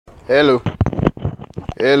Hello.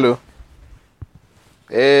 Hello.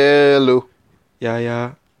 Hello. Yeah,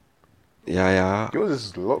 yeah. Yeah, yeah. Yours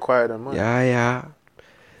is a lot quieter than mine. Yeah, yeah.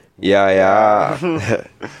 Yeah, yeah.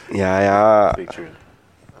 Yeah, yeah. Big tune.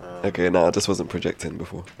 Okay, no, I just wasn't projecting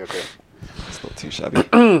before. Okay. It's not too shabby.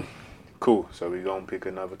 Cool. So we're going to pick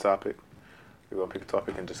another topic. We're going to pick a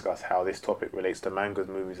topic and discuss how this topic relates to mangas,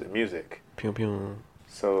 movies, and music. Pew, pew.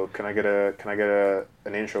 So can I get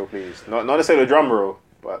an intro, please? Not necessarily a drum roll,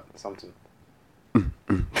 but something. 29.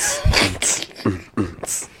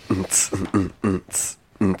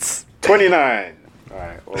 All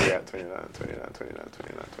right. What we at? 29.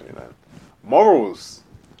 Morals.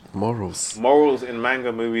 Morals. In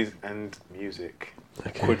manga, movies, and music.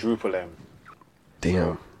 Okay. Quadruple M.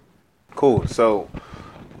 Damn. Cool. So,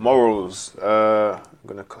 morals. I'm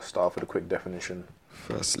gonna start off with a quick definition.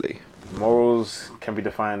 Firstly, Morals can be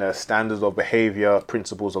defined as standards of behavior,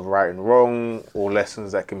 principles of right and wrong, or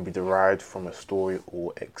lessons that can be derived from a story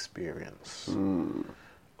or experience.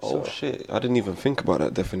 oh shit, I didn't even think about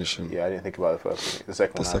that definition. Yeah, I didn't think about the first one. The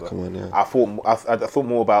second one. Yeah. I thought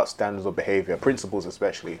more about standards of behavior, principles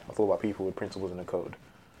especially. I thought about people with principles in the code.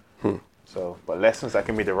 So, but lessons that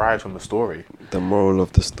can be derived from the story. The moral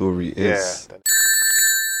of the story is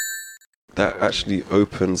that actually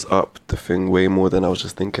opens up the thing way more than I was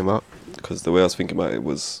just thinking about. Because the way I was thinking about it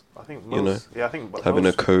was, I think having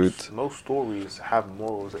a code. Most stories have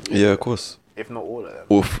morals. Yeah, of course. If not all of them.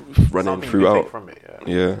 Or running Something you throughout. take from it,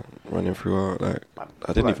 Yeah, running throughout. Like, I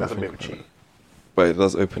didn't even that's a think bit of a about cheat. that. But it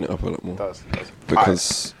does open it up a lot more. It does.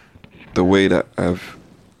 Because the way that I've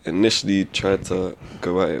initially tried to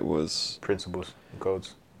go at it was, Principles,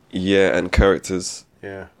 codes. yeah, and characters.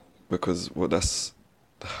 Yeah. Because that's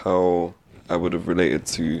how I would have related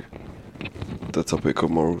to the topic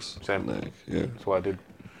of morals. Same. Like, yeah. That's what I did.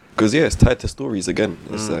 Because, yeah, it's tied to stories again.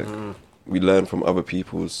 It's like we learn from other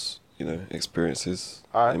people's, experiences,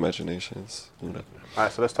 Alright. imaginations, all that.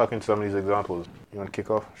 Alright, so let's talk into some of these examples. You want to kick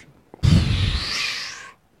off?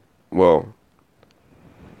 Well,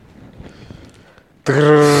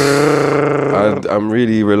 I'm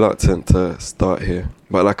really reluctant to start here.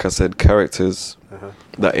 But like I said, characters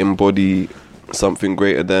that embody something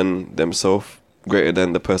greater than themselves, greater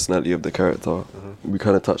than the personality of the character. We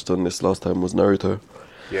kind of touched on this last time, was Naruto.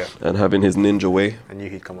 Yeah. And having his ninja way. I knew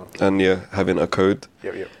he'd come up. And yeah, having a code.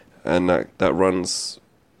 Yep. And that runs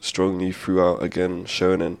strongly throughout, again,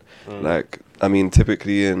 shonen. Like, I mean,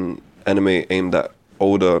 typically in anime aimed at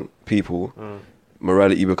older people,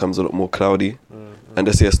 morality becomes a lot more cloudy. And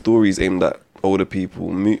they say stories aimed at older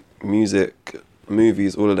people, music,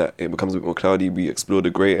 movies, all of that, it becomes a bit more cloudy. We explore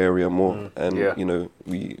the grey area more. And,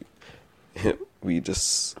 we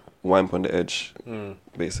just wipe on the edge,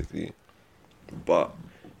 basically. But,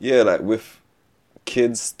 yeah, like with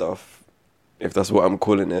kids stuff, if that's what I'm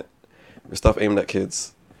calling it, with stuff aimed at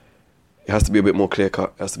kids, it has to be a bit more clear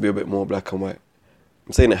cut. It has to be a bit more black and white.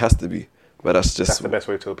 I'm saying it has to be, but that's the best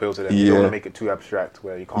way to appeal to them. Yeah. You don't want to make it too abstract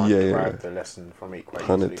where you can't derive Yeah. the lesson from it quite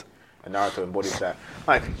 100. easily. And Naruto embodies that.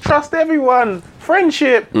 Like, trust everyone,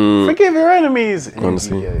 friendship, forgive your enemies. And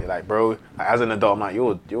Honestly. like, bro, as an adult, I'm like,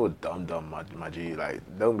 you're dumb, my G. Like,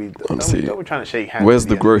 don't be trying to shake hands. Where's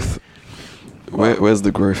the growth? Where's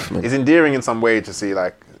the growth, man? It's endearing in some way to see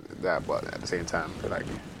like that, but at the same time, like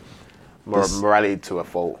morality to a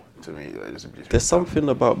fault to me. There's something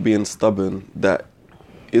about being stubborn that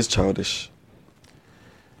is childish.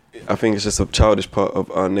 I think it's just a childish part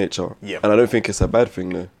of our nature. Yeah. And I don't think it's a bad thing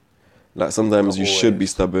though. Like sometimes you should be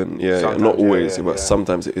stubborn. Yeah, Sometimes, not always, yeah, but yeah.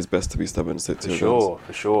 sometimes it is best to be stubborn. Stick to your guns.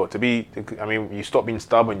 For sure. You stop being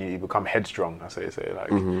stubborn, you become headstrong. I say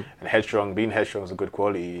like, and being headstrong is a good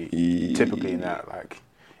quality. Typically, in that, like,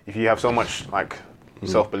 if you have so much like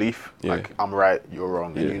self-belief, like I'm right, you're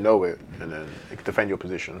wrong, and you know it, and then you can defend your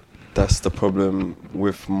position. That's the problem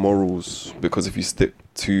with morals, because if you stick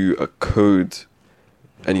to a code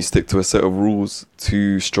and you stick to a set of rules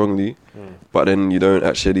too strongly, but then you're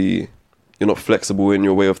not flexible in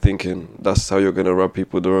your way of thinking, that's how you're going to rub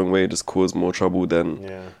people the wrong way, just cause more trouble than,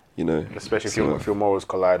 Especially if your morals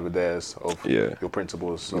collide with theirs of your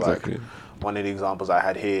principles. So exactly. like, one of the examples I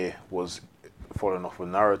had here was following off with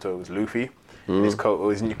Naruto, was Luffy. His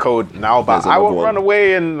code now, but I won't run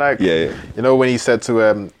away, and like, when he said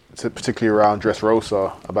to particularly around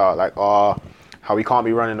Dressrosa about like, how he can't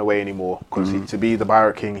be running away anymore, because to be the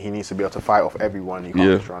Pirate King, he needs to be able to fight off everyone. He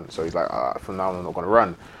can't just run. So he's like, from now on, I'm not going to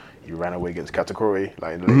run. He ran away against Katakuri,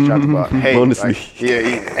 like in the next chapter. But hey, honestly,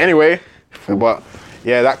 anyway, but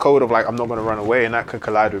yeah, that code of like, I'm not going to run away, and that could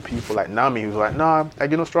collide with people like Nami, who's like, nah,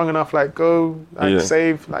 like, you're not strong enough. Like, go, like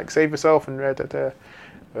save yourself, and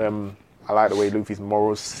I like the way Luffy's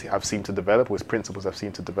morals have seemed to develop, or his principles have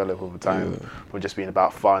seemed to develop over time, from just being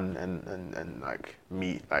about fun and like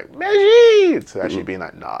meat, like Meiji, to actually being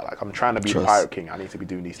like, nah, like I'm trying to be the Pirate King. I need to be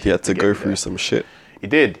doing these things. He had to go through some shit. He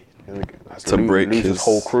did. To break his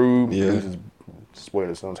whole crew. Yeah.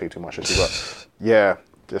 Spoilers, don't take too much into it. But yeah,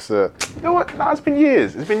 just you know what? Nah, it's been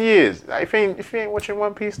years. It's been years. Like, if you ain't watching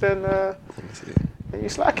One Piece, then you're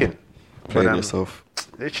slacking. Playing yourself.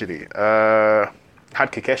 Literally. Had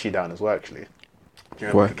Kakeshi down as well, actually. Do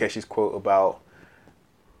you remember Kakeshi's quote about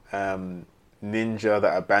ninja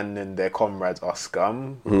that abandon their comrades are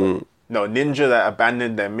scum? No, ninja that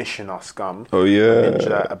abandon their mission are scum. Oh, yeah. Ninja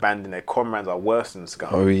that abandon their comrades are worse than scum.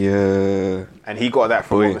 Oh, yeah. And he got that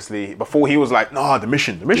from, obviously, before he was like, nah, the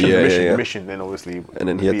mission. Then obviously... And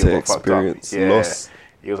then he had to experience loss.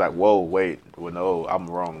 He was like, whoa, wait, well, no, I'm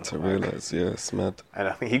wrong. To realise, it's mad. And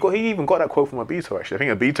I think he even got that quote from Obito, actually. I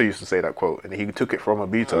think Obito used to say that quote, and he took it from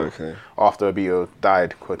Obito after Obito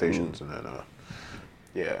died, quotations. And then,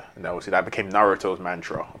 and obviously that became Naruto's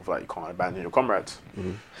mantra of like, you can't abandon your comrades.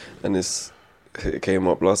 And it came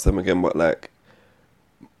up last time again, but like,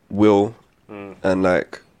 will and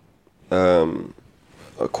like, a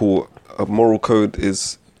moral code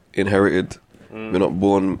is inherited. We're not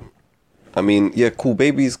born... I mean, cool,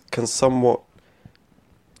 babies can somewhat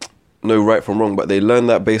know right from wrong, but they learn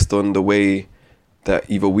that based on the way that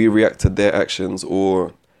either we react to their actions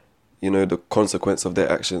or, you know, the consequence of their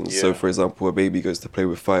actions. So, for example, a baby goes to play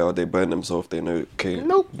with fire, they burn themselves, they know,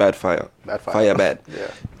 bad fire. Fire bad.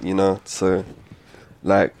 You know, so,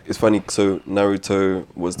 like, it's funny, so Naruto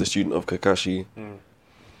was the student of Kakashi,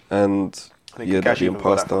 and, that being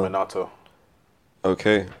passed down.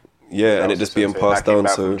 Okay. Yeah, and it just being passed down.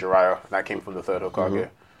 So Jiraiya, that came from the third Hokage.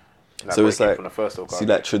 So it's like, from the first Hokage. See,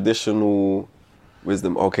 like traditional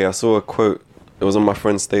wisdom. Okay, I saw a quote. It was on my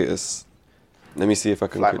friend's status. Let me see if I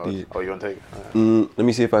can quickly. Oh, you want to take it? Let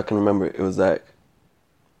me see if I can remember it. It was like,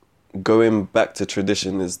 going back to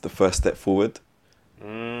tradition is the first step forward,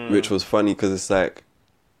 which was funny because it's like,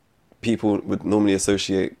 people would normally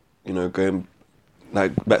associate, you know, going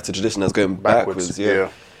like back to tradition as going backwards.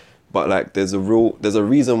 But like, there's a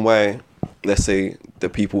reason why, let's say, the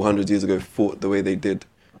people 100 years ago thought the way they did,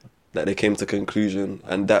 that they came to conclusion,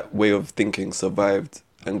 and that way of thinking survived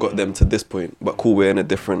and got them to this point. But cool, we're in a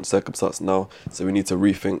different circumstance now, so we need to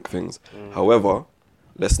rethink things. However,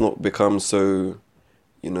 let's not become so,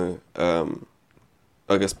 you know,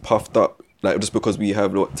 I guess puffed up. Like, just because we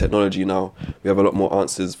have technology now, we have a lot more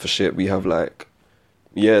answers for shit. We have like,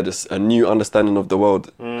 just a new understanding of the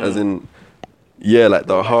world, as in. Yeah, like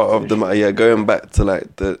the heart of the matter. Going back to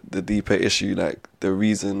like the deeper issue, like the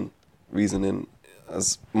reasoning,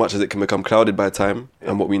 as much as it can become clouded by time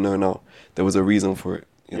and what we know now, there was a reason for it.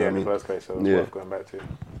 You know what I mean? In the first place, so it's worth going back to.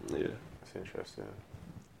 Yeah, that's interesting.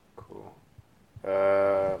 Cool.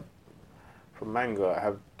 From manga, I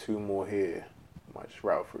have two more here. Might just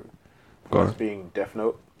rattle through. First being Death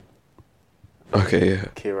Note. Okay,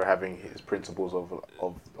 Kira having his principles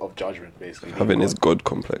of judgment, basically. Having his God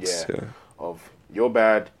complex. Of you're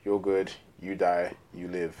bad, you're good, you die, you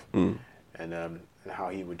live, and how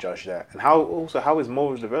he would judge that, and how his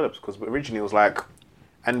morals develops. Because originally it was like,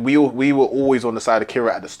 and we were always on the side of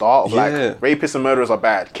Kira at the start of like, rapists and murderers are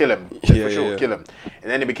bad, kill him, kill him. And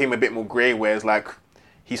then it became a bit more grey, where it's like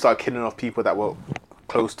he started killing off people that were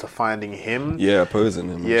close to finding him. Opposing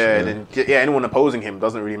him. And then anyone opposing him,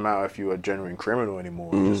 doesn't really matter if you're a genuine criminal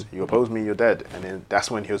anymore. Just, you oppose me, you're dead. And then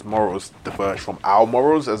that's when his morals diverge from our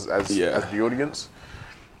morals as the audience,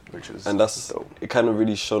 which is dope. It kind of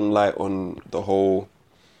really shone light on the whole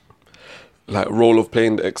like role of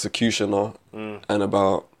playing the executioner, and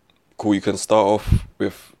about cool, you can start off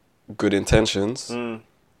with good intentions,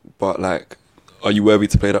 but like, are you worthy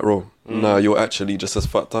to play that role? No, you're actually just as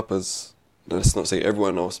fucked up as. Let's not say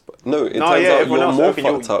everyone else, but it turns out you're more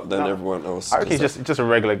fucked up than everyone else. I reckon he's just a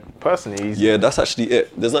regular person. That's actually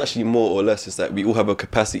it. There's not actually more or less. It's that we all have a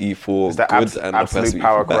capacity for good and a capacity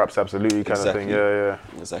power for bad. Corrupts absolutely kind of thing.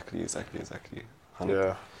 Exactly.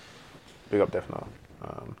 100%. Big up Death Note.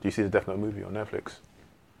 Do you see the Death Note movie on Netflix?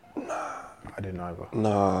 Nah, I didn't either.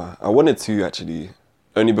 Nah, I wanted to actually.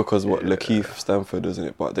 Only because Lakeith Stanfield was in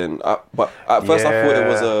it, but then, but at first I thought it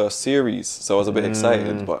was a series, so I was a bit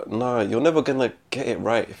excited. But nah, you're never gonna get it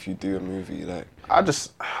right if you do a movie. Like, I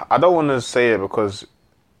don't want to say it because,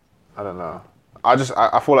 I don't know.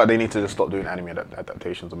 I feel like they need to just stop doing anime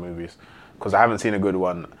adaptations of movies, because I haven't seen a good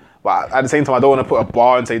one. But at the same time, I don't want to put a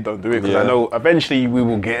bar and say don't do it, because I know eventually we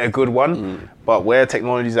will get a good one. But where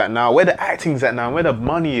technology's at now, where the acting's at now, where the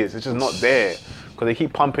money is, it's just not there. Because they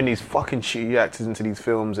keep pumping these fucking shitty actors into these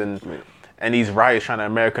films, and And these writers trying to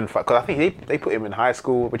American fuck, because I think they put him in high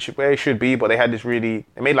school, which where he should be, but they had this they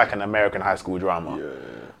made like an American high school drama.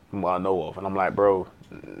 From what I know of, and I'm like, bro,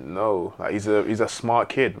 no, like he's a smart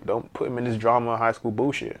kid. Don't put him in this drama high school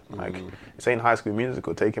bullshit. Like this ain't High School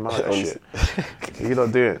Musical. Take him out of that shit. What you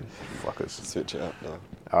not doing, fuckers? Switch it up now.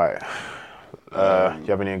 All right. Do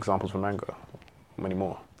you have any examples from manga? Many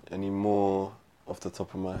more? Any more off the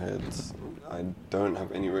top of my head? I don't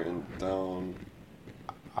have any written down.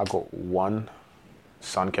 I got one.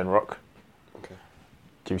 Sun Ken Rock. Okay.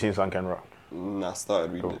 Have you seen Sun Ken Rock? I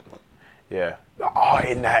started reading it. But... Yeah. The art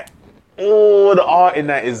in that. Oh, the art in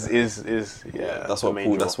that is yeah. That's what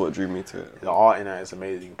cool. That's what drew me to it. The art in that is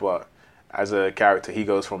amazing. But as a character, he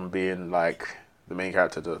goes from being like the main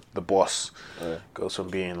character, the boss, goes from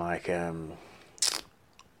being like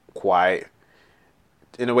quiet.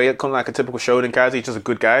 In a way, kind of like a typical shonen character. He's just a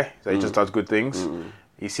good guy. So he just does good things.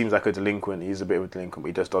 He seems like a delinquent. He's a bit of a delinquent, but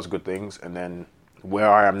he just does good things. And then where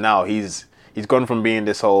I am now, he's gone from being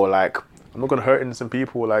this whole like, I'm not gonna hurt innocent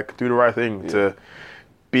people, like do the right thing, to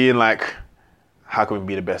being like, how can we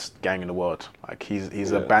be the best gang in the world? Like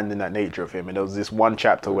he's abandoned that nature of him. And there was this one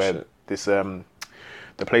chapter where this the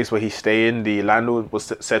place where he's staying, the landlord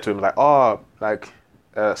was said to him like,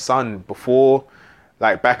 son, before,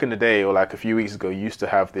 like back in the day or like a few weeks ago, you used to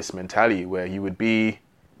have this mentality where you would be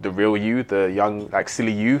the real you, the young, like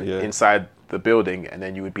silly you inside the building, and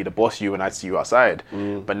then you would be the boss you and I'd see you outside.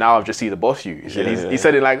 But now I've just seen the boss you. He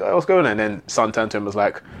said it like, oh, what's going on? And then son turned to him and was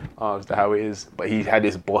like, oh, is that how it is? But he had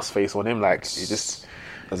this boss face on him, like he just...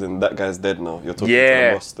 As in, that guy's dead now. You're talking to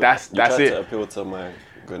the boss. That's it. You tried to appeal to my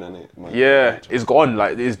good in it. It's gone.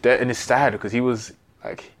 Like it's dead, and it's sad because he was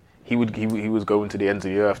like he was going to the ends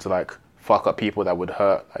of the earth to like fuck up people that would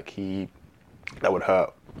hurt. That would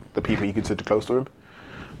hurt the people he considered close to him.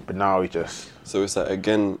 But now he just... So it's like,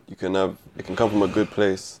 again, it can come from a good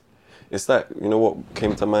place. It's like, you know what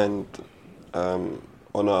came to mind? Honor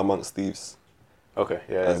Amongst Thieves. Okay,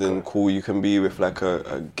 yeah. As in, cool, you can be with like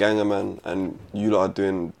a gang of man and you lot are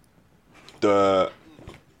doing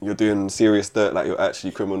you're doing serious dirt, like you're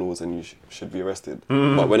actually criminals and you should be arrested.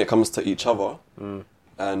 But when it comes to each other,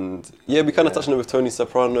 and we kind of touched on it with Tony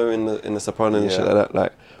Soprano in the Sopranos and shit like that.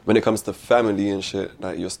 Like when it comes to family and shit,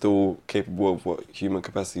 like you're still capable of what human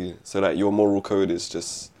capacity. So like your moral code is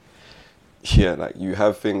just like you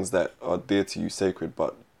have things that are dear to you, sacred,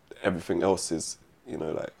 but everything else is, you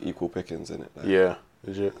know, like equal pickings in it. Like,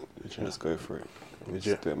 legit. Just go for it. Legit.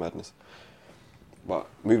 Just do it madness. But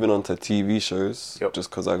moving on to TV shows,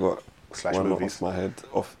 just because I got one off my head,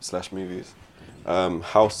 movies.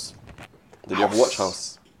 House. Did you ever watch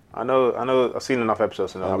House? I know. I've seen enough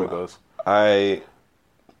episodes to know how it goes.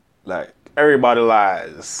 Everybody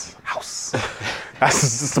lies. House. That's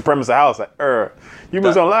just the premise of House. Like,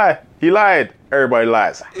 humans don't lie. He lied. Everybody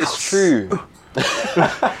lies. It's true.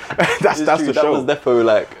 that's the show. That was definitely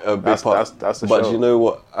like a big part. That's the show. But you know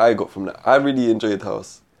what I got from that? I really enjoyed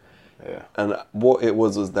House. Yeah. And what it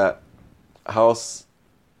was that House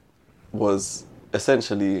was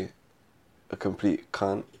essentially a complete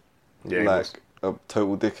cunt. Yeah, like a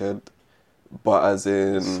total dickhead. But as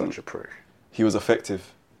in... Such a prick. He was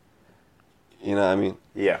effective. You know what I mean?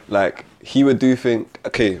 Yeah. Like, he would do things...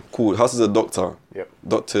 Okay, cool. House is a doctor. Yep.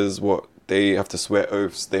 Doctors, they have to swear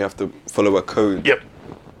oaths. They have to follow a code. Yep.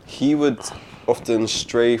 He would often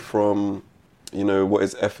stray from, you know, what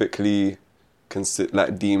is ethically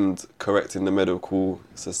deemed correct in the medical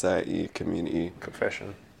society, community.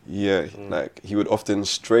 Confession. Yeah, like he would often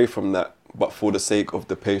stray from that, but for the sake of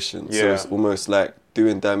the patient. Yeah. So it's almost like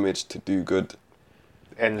doing damage to do good.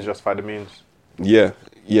 Ends justify the means. Yeah,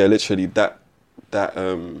 literally that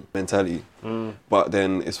mentality. But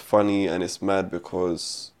then it's funny and it's mad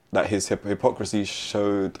because like his hypocrisy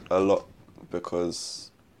showed a lot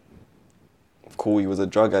because he was a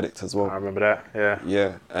drug addict as well. I remember that. Yeah.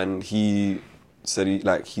 Yeah, and he said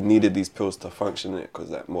he needed these pills to function in it because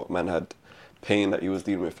that man had pain that he was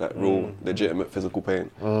dealing with, like real legitimate physical pain.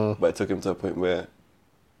 But it took him to a point where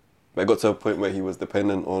he was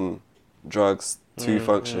dependent on drugs to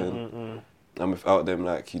function, and without them,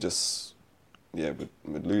 like he just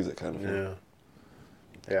would lose it kind of thing.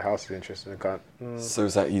 Yeah, House is interesting. So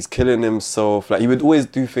it's like he's killing himself. Like he would always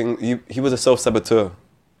do things. He was a self-saboteur,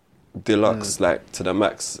 deluxe, like to the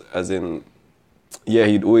max. As in,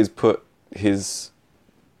 he'd always put his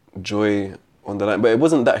joy on the line, but it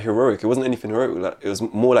wasn't that heroic. It wasn't anything heroic. Like it was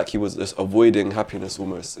more like he was just avoiding happiness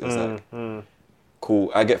almost. It was like,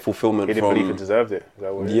 cool, I get fulfillment from... He didn't believe he deserved it. Is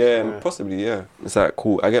that what it is? Yeah, possibly, yeah. It's like,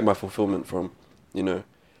 cool, I get my fulfillment from, you know,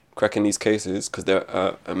 cracking these cases because they're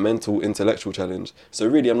a mental, intellectual challenge. So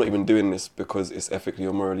really, I'm not even doing this because it's ethically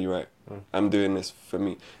or morally right. I'm doing this for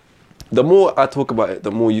me. the more I talk about it,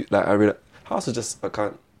 the more you like. I realize House was just a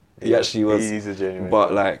cunt. He actually was. He's a genuine.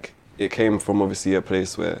 But like, it came from obviously a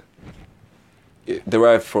place where it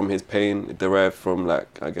derived from his pain. It derived from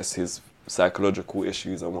like, I guess, his psychological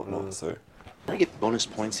issues and whatnot. So. I get bonus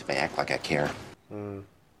points if I act like I care.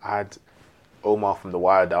 I had Omar from The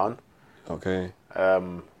Wire down. Okay.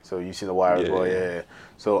 So you've seen The Wire as well, yeah.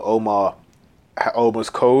 So Omar's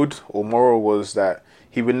code or moral was that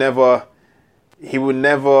he would never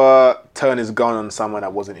turn his gun on someone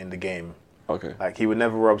that wasn't in the game. Okay. Like he would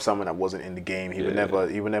never rob someone that wasn't in the game. He would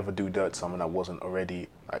never do dirt to someone that wasn't already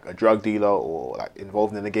like a drug dealer or like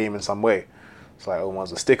involved in the game in some way. It's like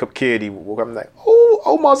Omar's a stick-up kid. He would walk up and like, oh,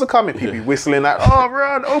 Omar's a coming. He'd be whistling like, oh,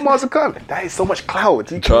 run, Omar's a coming. That is so much clout.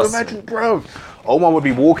 You can imagine, bro. Omar would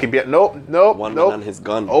be walking, be like, nope. One man and his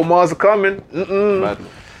gun. Omar's a coming. Bad.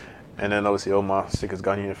 And then obviously Omar stick his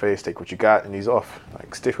gun in your face, take what you got, and he's off.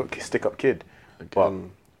 Like stick-up kid.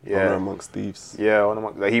 Again, honor amongst thieves. Yeah,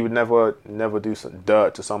 like he would never do some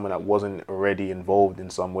dirt to someone that wasn't already involved in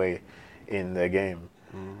some way in their game.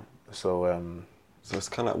 So it's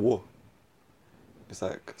kind of like war. It's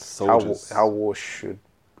like soldiers. How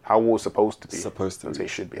war's supposed to be. Don't say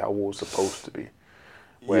should be. How war's supposed to be.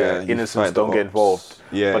 Where innocents don't get involved.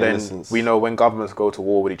 Yeah, but then we know when governments go to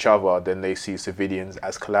war with each other, then they see civilians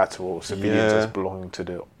as collateral, civilians as belonging to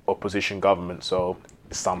the opposition government. So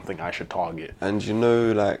it's something I should target. And you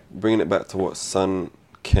know, like bringing it back to what Son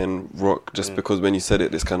Ken Rock, just because when you said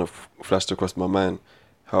it, this kind of flashed across my mind,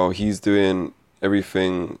 how he's doing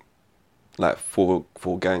everything like for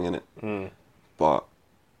gang in it. But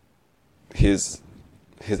his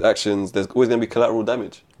actions, there's always going to be collateral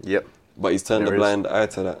damage. Yep. But he's turned a blind eye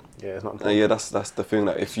to that. Yeah, it's not. And that's the thing.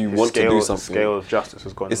 That if you want to do something, the scale of justice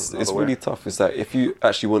has gone. It's really tough. It's like if you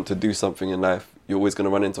actually want to do something in life, you're always going to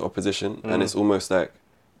run into opposition, and it's almost like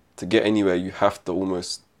to get anywhere, you have to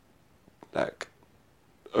almost like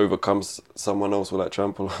overcome someone else or like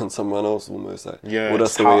trample on someone else almost. Like, well,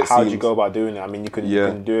 that's the way it seems. How do you go about doing it? I mean, you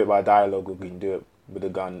can do it by dialogue, or you can do it with a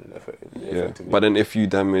gun. Effectively. But then if you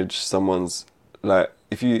damage someone's, like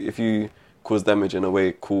if you cause damage in a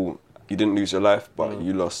way, cool, you didn't lose your life, but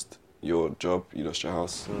you lost your job, you lost your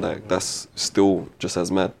house. Like that's still just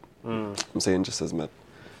as mad. I'm saying just as mad.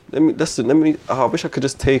 I wish I could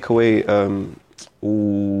just take away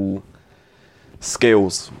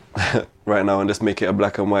scales right now and just make it a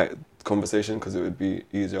black and white conversation, because it would be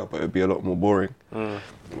easier, but it would be a lot more boring. But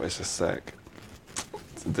it's just like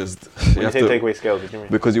you have to take away scales, what do you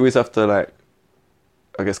mean? Because you always have to, like,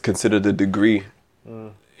 I guess, consider the degree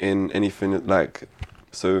in anything. Like,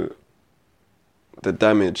 so the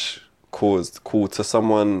damage caused to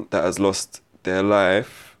someone that has lost their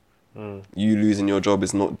life, you losing your job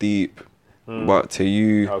is not deep, but to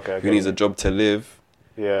you who needs a job to live,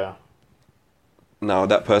 now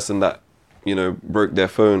that person that, you know, broke their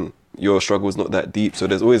phone, your struggle is not that deep. So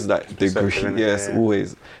there's always that degree. Yes,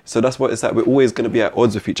 always. So that's what it's like. We're always going to be at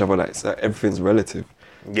odds with each other. Like, it's like everything's relative.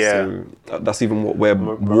 Yeah. So that's even where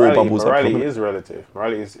war bubbles up. Morality is relative.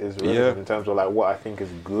 Morality is relative in terms of like what I think is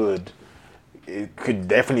good. It could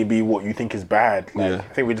definitely be what you think is bad. Like,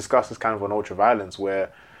 I think we discussed this kind of on Ultraviolence,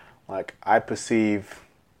 where like I perceive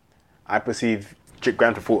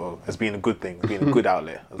Grand Theft Auto as being a good thing, as being a good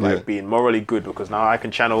outlet, as like being morally good, because now I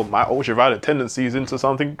can channel my ultraviolet tendencies into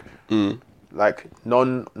something like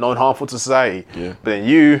non-harmful to society. But then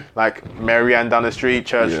you, like Marianne down the street,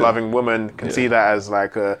 church-loving woman, can see that as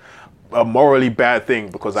like a morally bad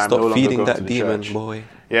thing, because I'm no longer going to the church. Stop feeding that demon, boy.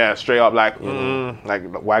 Yeah, straight up like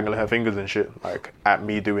waggling her fingers and shit, like at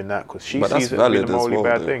me doing that, because she sees it as being a morally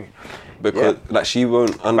bad thing. Because like she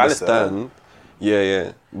won't understand.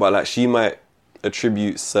 But like she might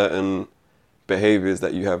attribute certain behaviors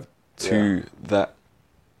that you have to that.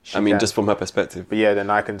 Just from her perspective. But then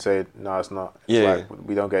I can say, no, it's not. It's like,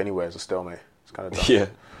 we don't get anywhere. It's a stalemate. It's kind of dumb.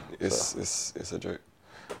 It's a joke.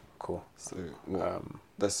 Cool. So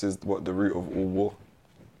this is what the root of all war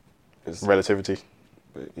is. Relativity.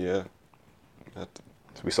 But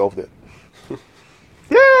so we solved it.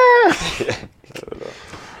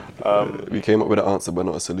 We came up with an answer, but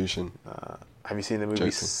not a solution. Have you seen the movie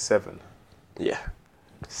Seven? Yeah.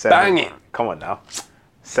 Seven. Bang it! Come on now.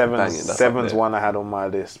 Seven's one I had on my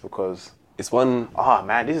list because it's one. Oh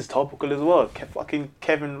man, this is topical as well. Fucking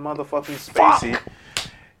Kevin motherfucking Spacey.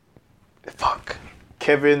 Fuck.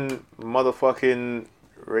 Kevin motherfucking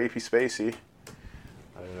Rapey Spacey.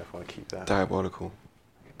 I don't know if I want to keep that. Diabolical.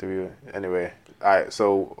 Anyway, alright.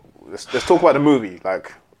 So let's talk about the movie.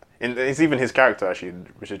 Like, it's even his character actually,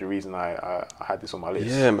 which is the reason I had this on my list.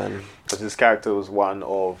 Yeah, man. Because his character was one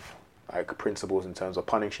of like principles in terms of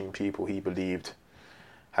punishing people he believed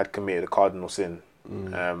had committed a cardinal sin,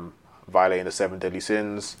 violating the 7 deadly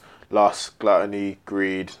sins: lust, gluttony,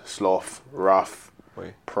 greed, sloth, wrath,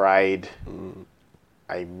 pride.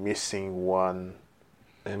 I'm missing one.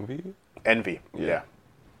 Envy. Yeah.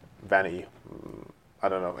 Vanity. I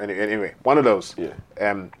don't know. Anyway, one of those. Yeah.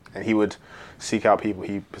 And he would seek out people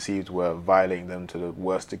he perceived were violating them to the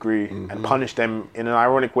worst degree and punish them in an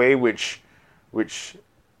ironic way, which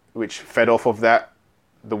fed off of that,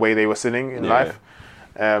 the way they were sinning in life.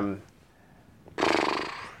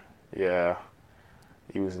 Yeah.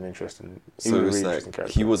 He was an interesting.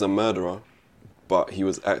 He was a murderer, but he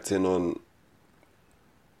was acting on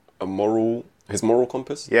his moral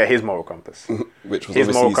compass. Yeah, his moral compass. Which was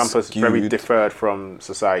his moral compass skewed. very differed from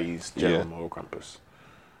society's general moral compass.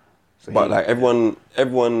 So but like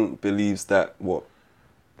everyone believes that what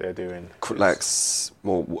they're doing,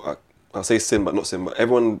 I'll say sin, but not sin. But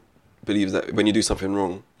everyone believes that when you do something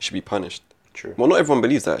wrong, you should be punished. True. Well, not everyone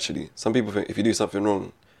believes that actually. Some people think if you do something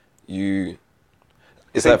wrong,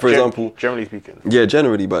 it's like, for example, generally speaking. Yeah,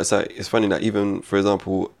 generally, but it's funny that even, for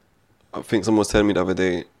example, I think someone was telling me the other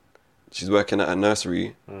day, she's working at a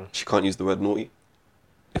nursery, she can't use the word naughty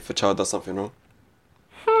if a child does something wrong.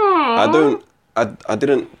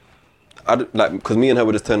 Because me and her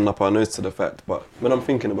were just turning up our nose to the fact, but when I'm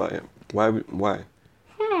thinking about it, why?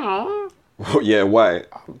 Yeah, why?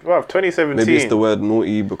 Well, 2017. Maybe it's the word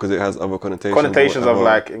naughty because it has other connotations. Connotations of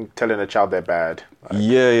like telling a child they're bad. Like,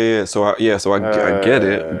 yeah. So I get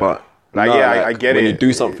it, but I get it. When you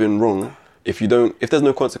do something wrong, if there's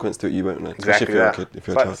no consequence to it, you won't know. Exactly that.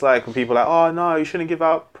 It's like when people are like, oh no, you shouldn't give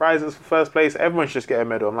out prizes for first place. Everyone should just get a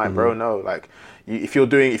medal. I'm like, bro, no. Like, if you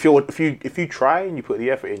try and you put the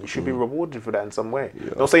effort in, you should be rewarded for that in some way.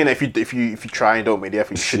 Yeah. Not saying that if you try and don't make the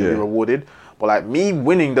effort, you shouldn't be rewarded. But like, me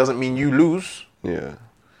winning doesn't mean you lose. Yeah.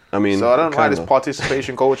 I mean, so I don't like this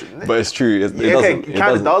participation culture. But it's true. It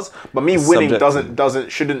kind of does. But me winning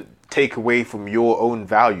shouldn't take away from your own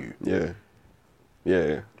value.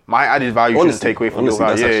 Yeah. My added value shouldn't take away from your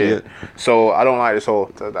value. Yeah. So I don't like this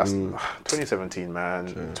whole. That's 2017,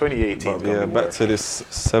 man. 2018. But back to this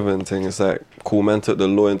 7 thing. It's like, cool, man took the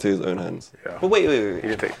law into his own hands. Yeah. But wait. He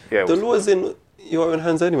didn't take. Yeah. The law is in your own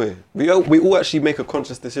hands anyway. We all actually make a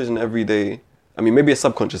conscious decision every day. I mean, maybe a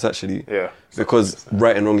subconscious actually. Yeah. Because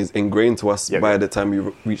right and wrong is ingrained to us by the time we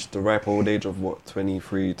reach the ripe old age of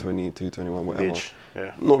 23, 22, 21, whatever.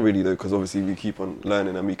 Yeah. Not really though, because obviously we keep on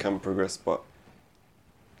learning and we can progress. But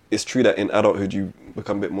it's true that in adulthood you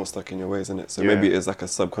become a bit more stuck in your ways, isn't it? So maybe it's like a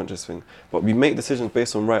subconscious thing. But we make decisions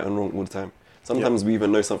based on right and wrong all the time. Sometimes we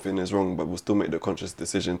even know something is wrong, but we'll still make the conscious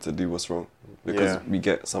decision to do what's wrong because we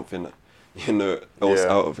get something that else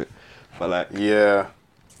out of it. But like,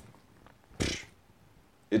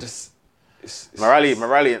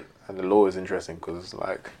 morality and the law is interesting because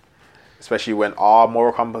like, especially when our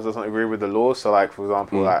moral compass doesn't agree with the law. So like, for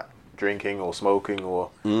example, like drinking or smoking or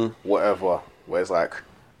whatever, where it's like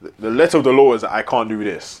the letter of the law is that I can't do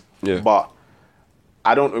this. Yeah. But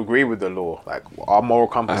I don't agree with the law. Like, our moral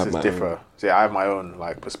compasses differ. So I have my own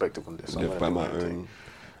like perspective on this. By my own.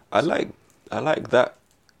 I like that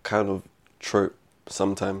kind of trope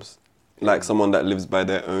sometimes. Like someone that lives by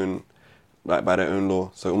their own law.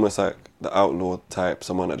 So almost like the outlaw type,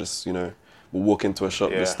 someone that just, will walk into a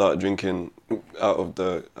shop and start drinking out of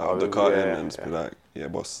the carton and just be like, yeah,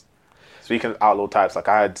 boss. Speaking of outlaw types, like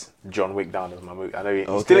I had John Wick down as my movie. I know you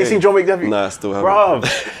still ain't seen John Wick, have you? Nah, I still haven't. Bruv.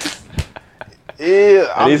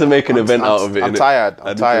 Yeah, I need to make an event out of it. I'm tired.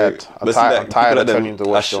 I'm tired of telling you to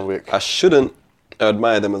watch John Wick. I shouldn't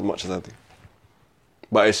admire them as much as I do.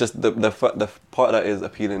 But it's just the part that is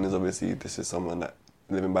appealing is obviously this is someone that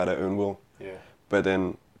living by their own will. Yeah. But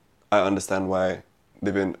then I understand why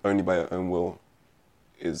living only by your own will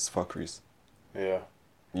is fuckeries. Yeah.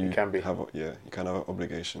 You can be. You kind of have an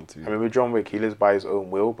obligation to. I mean, with John Wick, he lives by his own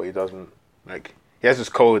will, but he doesn't he has this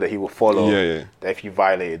code that he will follow. Yeah. That if you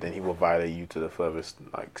violate it, then he will violate you to the furthest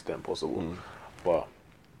extent possible. But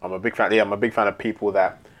I'm a big fan. Yeah, I'm a big fan of people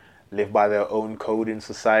that live by their own code in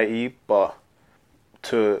society, but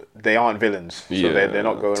they aren't villains. So they're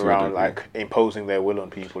not going around like imposing their will on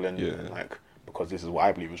people and like because this is what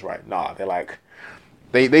I believe is right. Nah, they're like.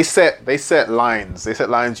 They set lines. They set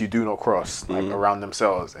lines you do not cross around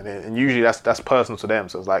themselves, and usually that's personal to them.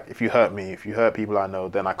 So it's like if you hurt me, if you hurt people I know,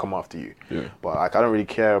 then I come after you. Yeah. But like I don't really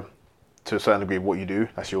care to a certain degree what you do.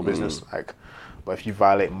 That's your business. Like, but if you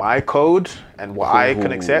violate my code and what I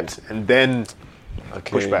can accept, and then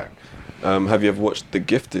push back. Have you ever watched The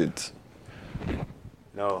Gifted?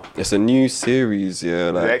 No. It's a new series. Yeah,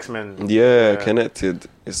 like the X-Men. Yeah, connected.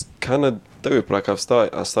 It's kind of dope. Like I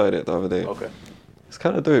started it the other day. Okay. It's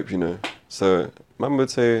kind of dope, So, man would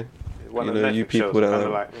say, you people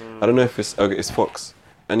that I don't know if it's Fox,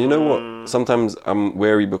 And you know what? Sometimes I'm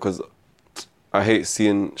wary because I hate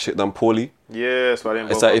seeing shit done poorly. Yeah, so I didn't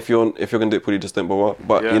bother. It's like if you're gonna do it poorly, just don't bother.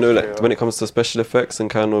 But you know, like when it comes to special effects and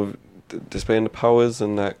kind of displaying the powers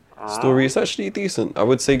and like story, it's actually decent. I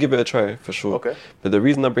would say give it a try for sure. Okay. But the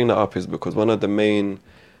reason I bring that up is because one of the main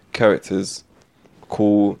characters,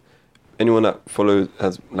 anyone that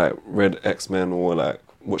has like read X-Men or like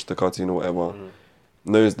watched the cartoon or whatever,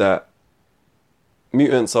 knows that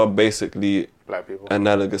mutants are basically black people.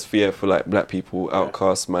 Analogous fear for like black people,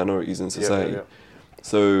 outcasts, minorities in society.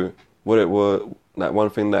 So what it was, like one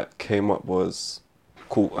thing that came up was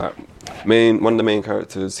cool. One of the main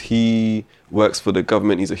characters, he works for the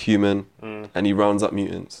government. He's a human, and he rounds up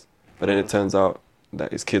mutants. But then it turns out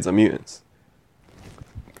that his kids are mutants.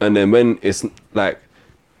 And then when it's like,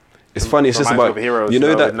 it's funny. It's just about Heroes, you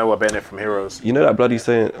know that Noah Bennett from Heroes. You know that bloody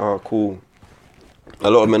saying, "Oh, cool." A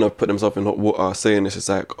lot of men have put themselves in hot water, saying it's just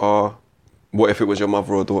like, "Oh, what if it was your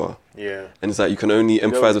mother or daughter?" Yeah. And it's like you can only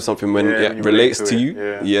empathize with something when it relates to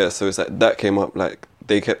you. Yeah. So it's like that came up. Like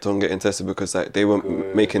they kept on getting tested because like they were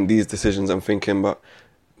making these decisions and thinking about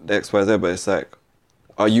the X, Y, Z. But it's like,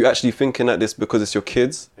 are you actually thinking at this because it's your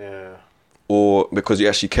kids? Yeah. Or because you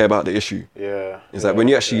actually care about the issue? Yeah. It's like when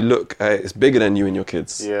you actually look at it, it's bigger than you and your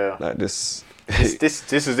kids. Yeah. Like this.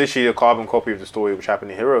 This is literally a carbon copy of the story which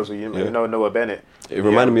happened in Heroes. You know Noah Bennett. It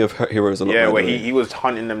reminded me of Heroes a lot. Yeah, where he was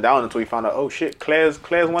hunting them down until he found out, oh shit, Claire's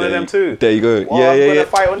one of them too. There you go. Well, yeah.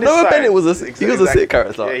 Fight on this Noah side. Bennett was a sick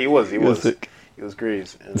character. Yeah, he was sick. He was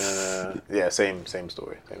Greaves. And then, same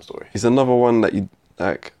story. He's another one that you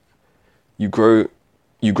like. You grow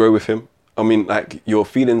with him. I mean, like your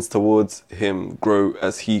feelings towards him grow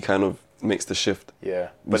as he kind of makes the shift. Yeah,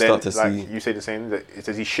 but then like you say the same. That it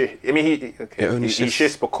says he shit. I mean, he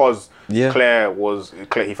shifts because Claire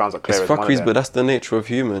he found out Claire. It's fuckeries, but that's the nature of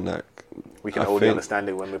human. Like we can only understand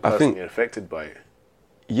it when we're personally affected by it.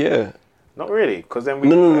 Yeah. Not really, because then we.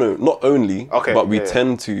 No. Not only. Okay. But we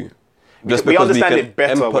tend to. Just we understand it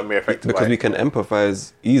better when we're affected by it. Because we can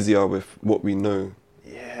empathize easier with what we know.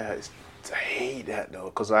 Yeah, I hate that though,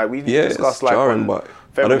 because we discussed like jarring, but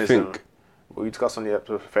feminism. I don't think. We discussed on the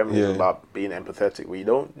episode of feminism about being empathetic. We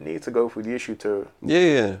don't need to go through the issue to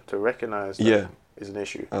recognize that it's an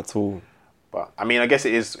issue at all. But I mean, I guess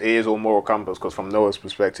it is all moral compass, because from Noah's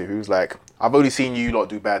perspective, who's like, I've only seen you lot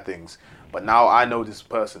do bad things, but now I know this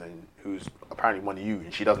person who's apparently one of you,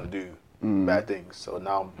 and she doesn't do bad things. So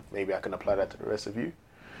now maybe I can apply that to the rest of you.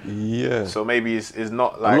 Yeah. So maybe it's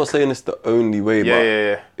not like... I'm not saying it's the only way,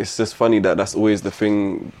 but it's just funny that that's always the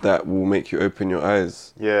thing that will make you open your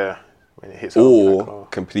eyes. Yeah. When it hits or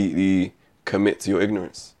completely commit to your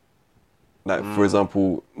ignorance. Like, for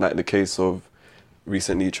example, like the case of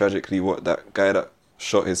recently, tragically, that guy that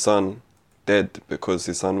shot his son dead because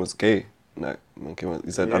his son was gay. Like,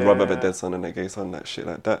 he said, I'd rather have a dead son than a gay son, like shit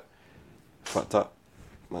like that. Fucked up,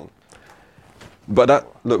 man. But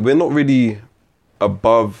look, we're not really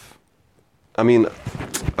above. I mean,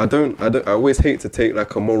 I always hate to take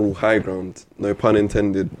like a moral high ground, no pun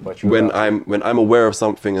intended, when I'm aware of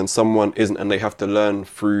something and someone isn't, and they have to learn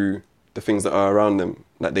through the things that are around them,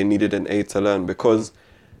 like they needed an aid to learn. Because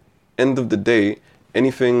end of the day,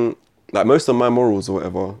 anything, like most of my morals or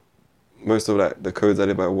whatever, most of like the codes I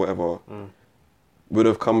live by or whatever, would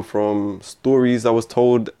have come from stories I was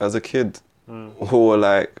told as a kid. Or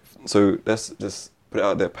like, so let's just put it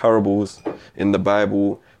out there, parables in the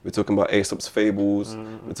Bible. We're talking about Aesop's fables.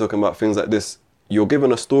 We're talking about things like this. You're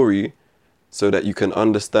given a story so that you can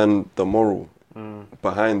understand the moral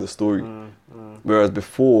behind the story. Whereas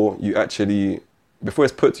before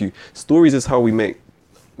it's put to you, stories is how we make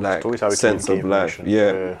like sense of life.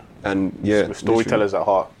 And with storytellers at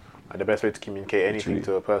heart. And the best way to communicate anything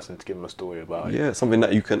to a person, to give them a story about it. Yeah, something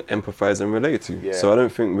that you can empathize and relate to. Yeah. So I don't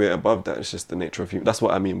think we're above that. It's just the nature of human. That's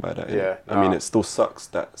what I mean by that. Yeah. I mean, it still sucks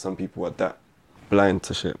that some people are that blind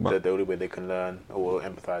to shit. But the only way they can learn or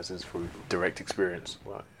empathize is through direct experience.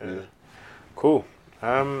 But, cool.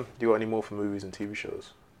 Do you got any more for movies and TV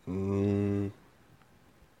shows? I'm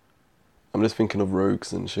just thinking of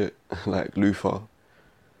rogues and shit, like Luther.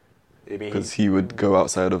 Because he would go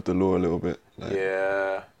outside of the law a little bit. Like.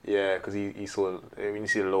 Yeah, because he saw. I mean, you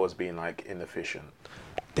see the law as being like inefficient.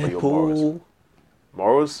 Deadpool.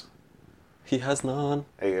 Morals? He has none.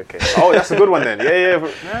 Hey, okay. Oh, that's a good one then. Yeah.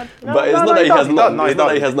 But it's not that he has none. It's not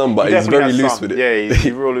that he has none, but he's very loose with it. Yeah,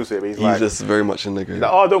 he's real loose with it. But he's just very much in the game.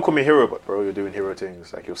 Like, oh, don't call me hero, but bro, you're doing hero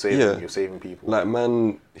things. Like you're saving people. Like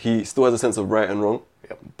man, he still has a sense of right and wrong.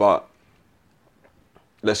 Yep. But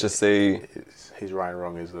let's just say his right and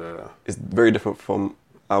wrong is it's very different from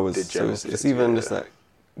ours. So it's even just like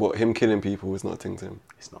him killing people is not a thing to him.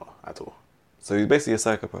 It's not at all. So he's basically a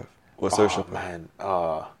psychopath. What's social? Man,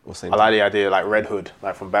 I like the idea like Red Hood,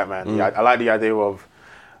 like from Batman. Yeah, I like the idea of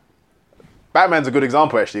Batman's a good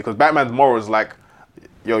example actually, because Batman's morals like,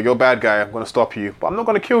 yo, you're a bad guy. I'm gonna stop you, but I'm not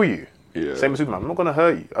gonna kill you. Yeah. Same as Superman. I'm not gonna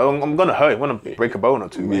hurt you. I'm gonna hurt you. I'm gonna break a bone or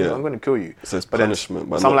two. Man. Yeah. I'm gonna kill you. So it's punishment,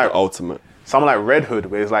 but not the ultimate. Someone like Red Hood,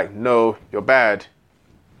 where it's like, no, you're bad.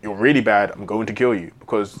 You're really bad. I'm going to kill you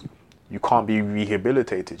because you can't be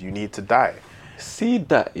rehabilitated. You need to die. See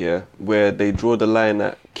that, yeah, where they draw the line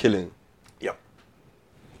at killing. Yep.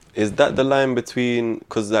 Is that the line between?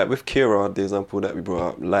 Because like with Kira, the example that we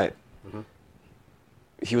brought up, Light,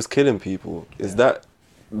 he was killing people. Is that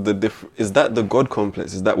Is that the God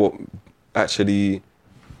complex? Is that what actually?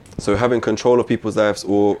 So having control of people's lives,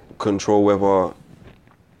 or control whether,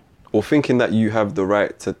 or thinking that you have the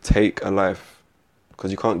right to take a life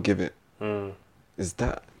because you can't give it. Is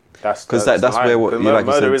that? That's where what you like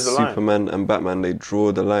you said, Superman and Batman, they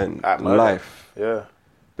draw the line at life. Yeah.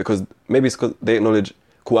 Because maybe it's because they acknowledge,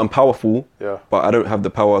 cool, I'm powerful, but I don't have the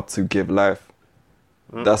power to give life.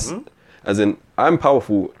 That's as in I'm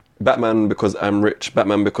powerful. Batman because I'm rich.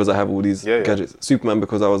 Batman because I have all these gadgets. Superman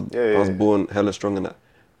because I was born hella strong in that.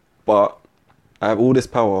 But I have all this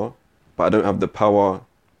power, but I don't have the power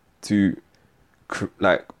to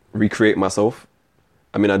recreate myself.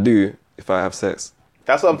 I mean, I do if I have sex.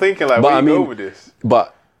 That's what I'm thinking. Like, where you go with this?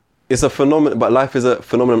 But it's a phenomenon. But life is a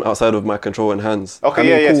phenomenon outside of my control and hands.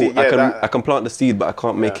 Okay, I can plant the seed, but I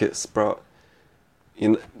can't make it sprout. You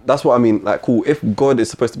know, that's what I mean. Like, cool. If God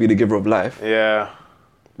is supposed to be the giver of life,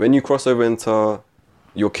 when you cross over into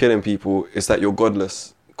you're killing people, it's like you're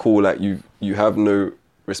godless. Cool. Like you have no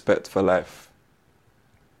respect for life.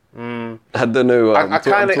 I don't know. I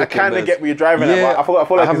kind of get where you're driving at. But I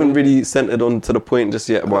feel like I haven't really centered on to the point just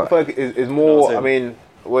yet. But I feel like it's more. I mean,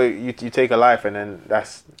 well, you take a life and then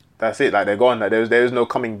that's it. Like they're gone. Like there's no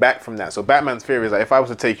coming back from that. So Batman's theory is like, if I was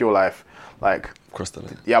to take your life, like cross the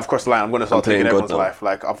line. Yeah, I've crossed the line. I'm gonna start taking everyone's life.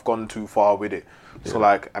 Like I've gone too far with it. So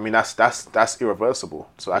like, I mean, that's irreversible.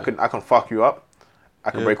 So I can fuck you up.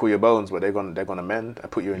 I can break all your bones, but they're gonna mend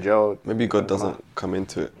and put you in jail. Maybe God doesn't come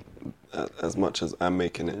into it as much as I'm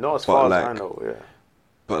making it. No, as far as I know, yeah.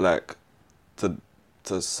 But like,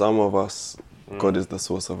 to some of us, God is the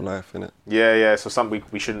source of life, innit? Yeah. So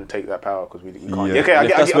we shouldn't take that power because we can't. Yeah. Okay,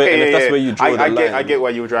 if that's where you draw the line. I get why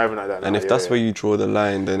you were driving like that. And if that's where you draw the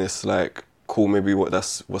line, then it's like, cool. Maybe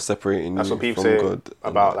what's separating you from God. That's what people say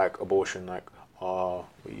about like abortion, like, oh,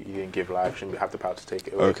 you didn't give life, shouldn't have the power to take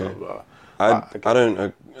it away. Okay. Blah, blah. I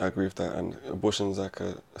don't agree with that, and abortion's like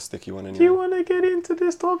a sticky one anyway. Do you want to get into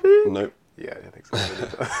this topic? Nope. Yeah, I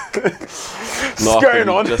think so. No, going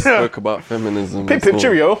on. Just spoke about feminism. Pip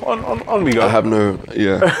cheerio, on we go. I have no,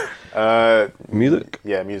 music?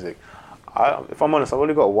 Yeah, music. If I'm honest, I've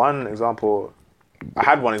only got one example. I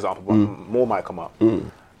had one example, but more might come up.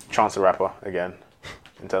 Chance the Rapper, again,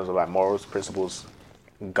 in terms of like morals, principles.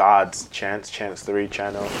 God's Chance 3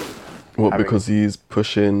 channel. What, because he's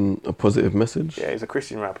pushing a positive message? Yeah, he's a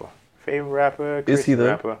Christian rapper. Favorite rapper, Christian is he though?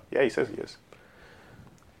 Rapper. Yeah, he says he is.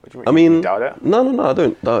 What do you mean? I mean, you doubt that? No, I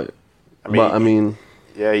don't doubt it. I mean...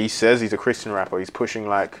 Yeah, he says he's a Christian rapper. He's pushing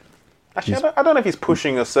like... Actually, I don't know if he's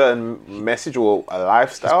pushing a certain message or a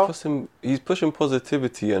lifestyle. He's pushing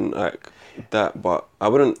positivity and like that, but I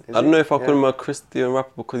don't know if I call him a Christian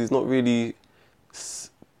rapper because he's not really...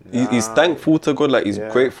 He's thankful to God, like he's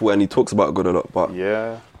grateful and he talks about God a lot, but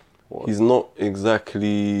he's not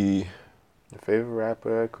exactly... Your favorite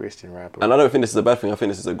rapper, Christian rapper. And I don't think this is a bad thing, I think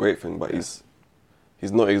this is a great thing, but he's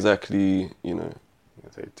not exactly, you know...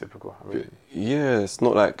 Say typical. I mean, it's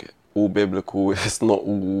not like all biblical, it's not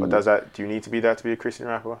all... But do you need to be that to be a Christian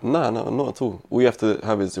rapper? No, not at all. All you have to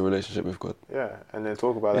have is a relationship with God. Yeah, and then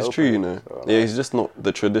talk about it. It's true, you know. So, he's just not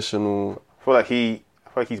the traditional... I feel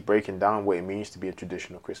like he's breaking down what it means to be a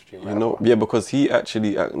traditional Christian rapper. You know, because he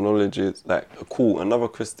actually acknowledges, like, another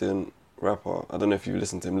Christian rapper, I don't know if you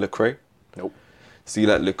listen to him, Lecrae. Nope. See,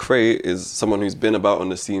 like, Lecrae is someone who's been about on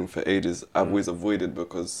the scene for ages. I've always avoided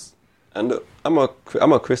because... And look, I'm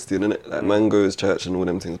a Christian, innit? Like, man goes church and all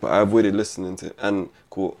them things, but I avoided listening to it. And,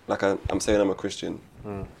 cool, like, I'm saying I'm a Christian.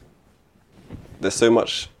 There's so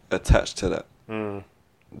much attached to that.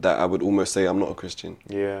 That I would almost say I'm not a Christian.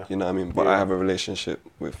 Yeah. You know what I mean? But I have a relationship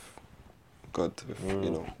with God,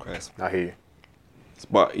 with, Christ. I hear you.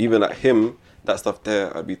 But even like him, that stuff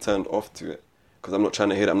there, I'd be turned off to it. Because I'm not trying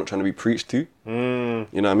to hear that, I'm not trying to be preached to. You know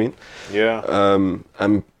what I mean? Yeah.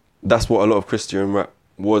 And that's what a lot of Christian rap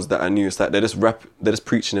was that I knew. It's like they're just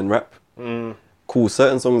preaching in rap. Cool,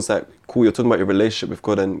 certain songs like, cool, you're talking about your relationship with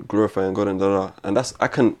God and glorifying God and da. And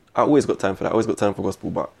I always got time for that. I always got time for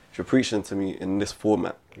gospel, but if you're preaching to me in this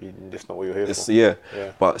format, that's not what you're here for. Yeah.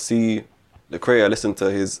 But see, Lecrae, I listened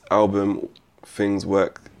to his album, All Things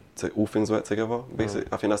Work Together, basically.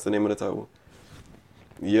 I think that's the name of the title.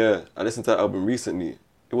 Yeah, I listened to that album recently.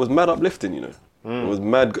 It was mad uplifting, you know. It was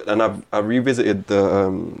mad good, and I've revisited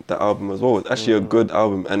the album as well. It's actually a good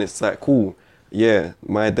album, and it's like cool. Yeah,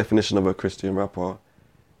 my definition of a Christian rapper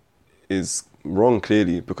is wrong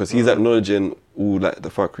clearly, because he's acknowledging all like the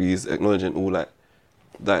fuckery, he's acknowledging all like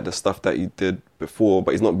the stuff that he did before,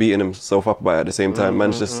 but he's not beating himself up about it at the same time.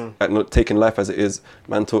 Man's just taking life as it is.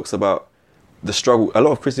 Man talks about the struggle. A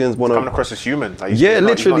lot of Christians want to coming across as human. Like, yeah,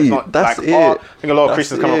 literally. That's like, it. I think a lot of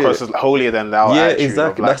Christians come across as holier than thou. Yeah,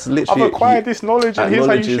 exactly. Like, that's literally. I've acquired this knowledge, and here's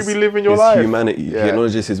how you should be living your life. Humanity. Yeah. He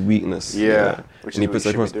acknowledges his weakness. Yeah, and he puts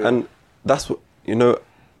it across. And that's what, you know.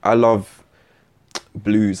 I love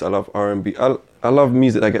blues. I love R&B. I love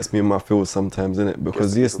music that gets me in my feels sometimes, innit?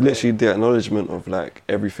 Because it's literally the acknowledgement of like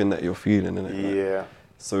everything that you're feeling, innit? Yeah. Like,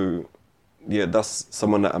 so, yeah, that's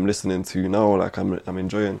someone that I'm listening to now. Like I'm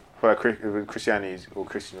enjoying. For Christianity or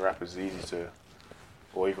Christian rappers, it's easy to,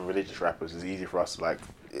 or even religious rappers, it's easy for us to like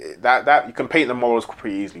that. You can paint the morals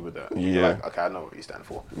pretty easily with that. Yeah. Like, okay, I know what you stand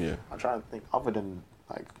for. Yeah. I'm trying to think other than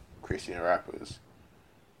like Christian rappers.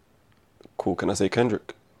 Cool. Can I say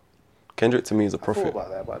Kendrick? Kendrick to me is a prophet. I thought about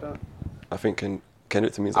that, but I don't. I think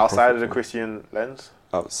Kendrick to me is a outside prophet, of the Christian lens.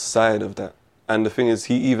 Outside of that, and the thing is,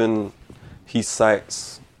 he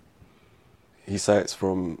cites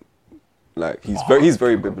from. Like he's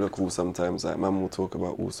very biblical sometimes. Like man will talk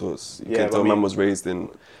about all sorts. You can tell man was raised in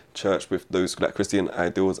church with those like Christian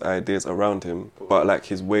ideas around him. But like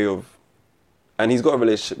his way of, and he's got a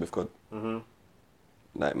relationship with God. Mm-hmm.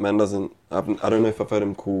 Like man doesn't. I don't know if I've heard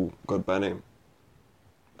him call God by name.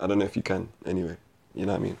 I don't know if you can. Anyway, you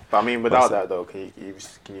know what I mean. But I mean, without that though, can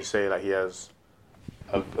you say like he has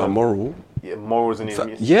a moral? Yeah, morals in his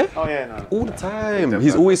music. Yeah. Oh yeah, no. All the time.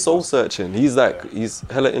 He's always soul searching. He's like he's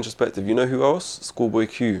hella introspective. You know who else? Schoolboy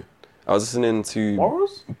Q. I was listening to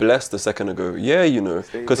Morals? Blessed a second ago. Yeah, you know,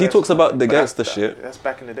 because he talks about the gangster shit. That's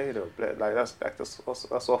back in the day though. Like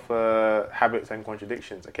that's off Habits and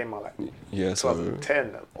Contradictions. It came out like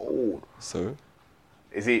 2010. That's old. So.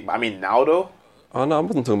 Is he? I mean now though. Oh no, I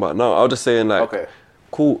wasn't talking about now. I was just saying like. Okay.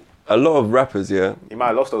 Cool. A lot of rappers, yeah. He might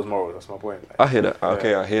have lost those morals. That's my point. Like, I hear that.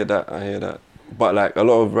 Okay, I hear that. But like a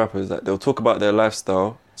lot of rappers, like they'll talk about their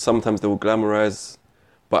lifestyle. Sometimes they will glamorize,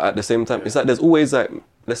 but at the same time, it's like there's always like,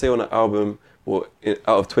 let's say on an album or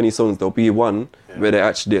out of 20 songs, there'll be one where they're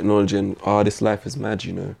actually acknowledging, this life is mad,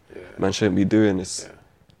 you know. Yeah. Man shouldn't be doing this,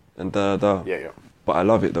 and da. Yeah. But I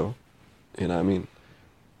love it though. You know what I mean?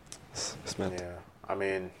 It's mad. Yeah. I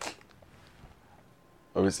mean,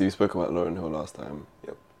 obviously we spoke about Lauryn Hill last time.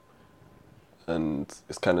 Yep. And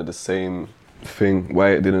it's kind of the same thing.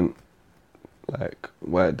 Why it didn't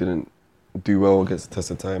do well against the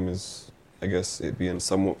test of time is, I guess, it being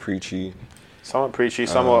somewhat preachy. Somewhat,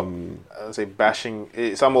 I'd say bashing,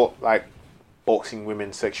 somewhat like boxing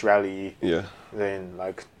women's sexuality. Yeah. Then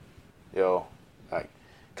like, like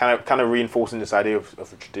kind of reinforcing this idea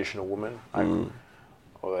of a traditional woman. Like,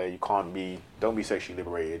 or you don't be sexually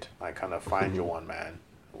liberated. Like kind of find your one man.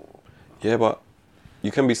 Yeah, but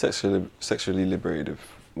you can be sexually liberated with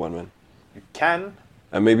one man. You can.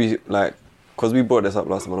 And maybe like, because we brought this up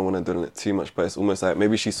last time, I don't want to do it too much, but it's almost like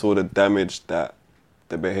maybe she saw the damage that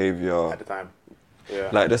the behavior at the time. Yeah.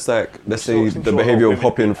 Like let's say the behavior of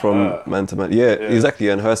hopping from man to man. Yeah, exactly.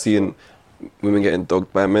 And her seeing women getting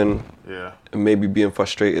dogged by men. Yeah. And maybe being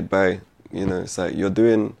frustrated by, it's like you're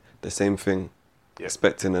doing the same thing,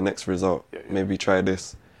 expecting the next result. Yeah. Maybe try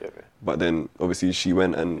this. Yeah. But then obviously she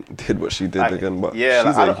went and did what she did again. But she's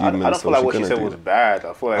a human. I don't feel like what she said was bad.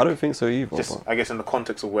 I feel like I don't think so either. I guess in the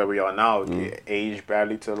context of where we are now, it aged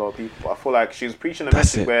badly to a lot of people. I feel like she was preaching a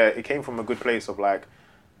message where it came from a good place of like,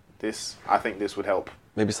 I think this would help.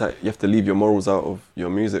 Maybe it's like you have to leave your morals out of your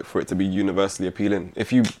music for it to be universally appealing.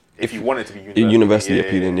 If you want it to be universally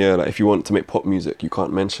appealing, like if you want to make pop music, you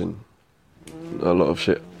can't mention a lot of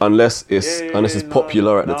shit unless it's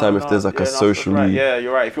popular at the time. If there's like a socially, right. Yeah,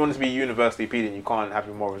 you're right. If you want it to be universally appealing, you can't have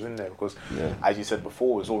your morals in there because, as you said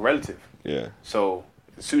before, it's all relative. Yeah. So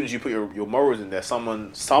as soon as you put your morals in there,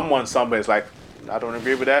 someone somewhere's like, I don't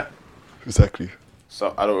agree with that. Exactly.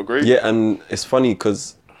 So I don't agree. Yeah, and it's funny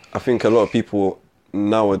because I think a lot of people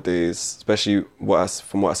nowadays, especially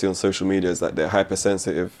from what I see on social media, is that they're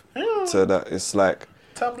hypersensitive to that. It's like,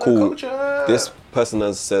 Tumblr cool, culture. person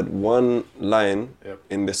has said one line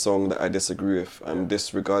in this song that I disagree with, I'm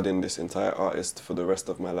disregarding this entire artist for the rest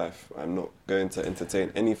of my life. I'm not going to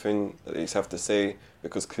entertain anything that they have to say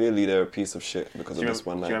because clearly they're a piece of shit because of this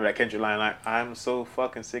one line. Do you remember that Kendrick line, like, I'm so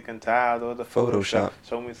fucking sick and tired of the Photoshop.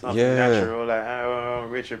 Show me something natural, like, oh,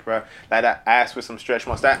 Richard Pryor. Like that ass with some stretch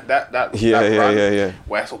marks. That run,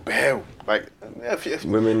 where it's so bare. Like,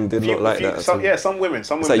 women did not like that. Some women.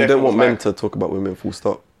 Some women. It's like you don't want men to talk about women, full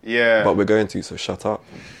stop. Yeah. But we're going to, so shut up.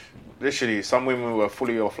 Literally, some women were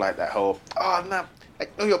fully off like that whole, oh, no,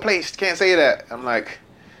 like, know your place, can't say that. I'm like,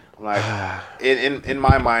 in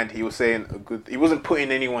my mind, he was saying he wasn't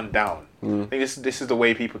putting anyone down. I think this is the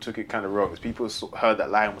way people took it kind of wrong. People heard that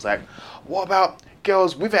line was like, what about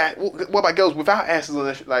girls with what about girls without asses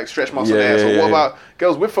on like stretch marks on their ass? Or what about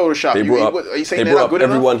girls with Photoshop? Are you saying they're not good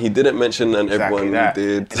everyone enough? He didn't mention and exactly everyone he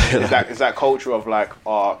did. It's that culture of like,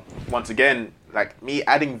 once again, like me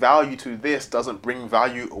adding value to this doesn't bring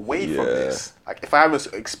value away from this. Like if I haven't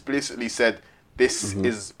explicitly said this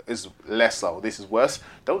is lesser or this is worse,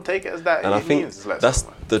 don't take it as that. And I think that's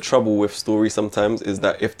the trouble with stories sometimes is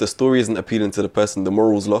that if the story isn't appealing to the person, the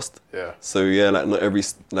moral's lost. Yeah. So like not every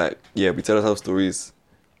we tell ourselves stories.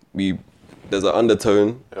 There's an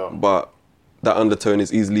undertone, but that undertone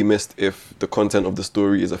is easily missed if the content of the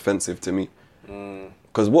story is offensive to me.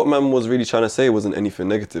 Because what man was really trying to say wasn't anything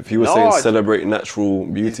negative. He was saying celebrate natural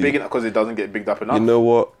beauty. He's big enough because it doesn't get bigged up enough. You know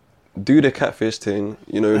what? Do the catfish thing.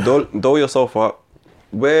 You know, doll yourself up.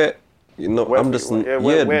 Do what you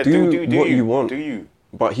want. Do you?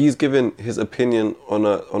 But he's giving his opinion on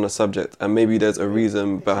a subject, and maybe there's a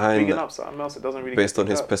reason behind that. Up something else, it doesn't really based on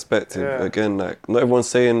his perspective. Yeah. Again, like not everyone's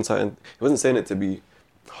saying something. He wasn't saying it to be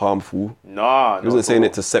harmful. Nah, he wasn't saying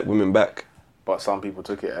it to set women back. But some people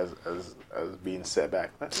took it as being set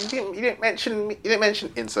back. You didn't mention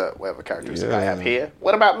insert whatever characteristic I have here.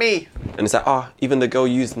 What about me? And it's like, even the girl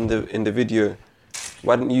used in the video,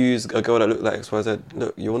 why didn't you use a girl that looked like XYZ?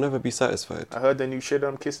 Look, you'll never be satisfied. I heard the new shit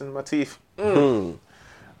I'm kissing my teeth.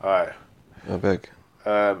 Alright. I beg.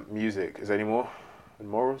 Music. Is there any more?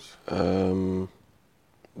 Morals?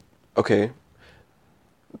 Okay.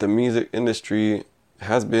 The music industry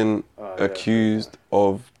has been accused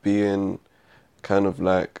of being kind of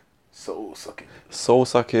like soul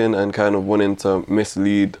sucking and kind of wanting to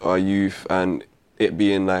mislead our youth, and it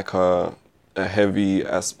being like a heavy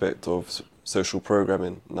aspect of social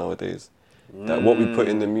programming nowadays. That what we put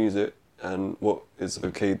in the music and what is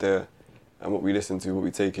okay there and what we listen to, what we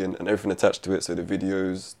take in, and everything attached to it, so the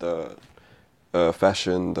videos, the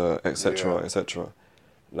fashion, the etc.,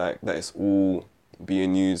 like that is all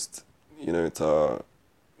being used, you know, to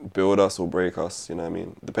build us or break us, you know what I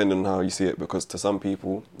mean? Depending on how you see it, because to some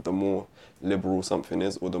people, the more liberal something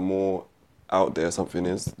is, or the more out there something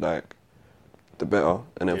is, like, the better.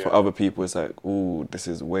 And then for other people, it's like, ooh, this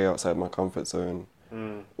is way outside my comfort zone.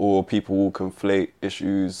 Or people will conflate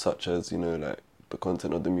issues such as, you know, like the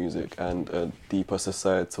content of the music and a deeper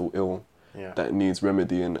societal ill that needs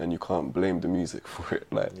remedying, and you can't blame the music for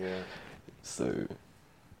it. Like, so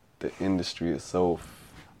the industry itself.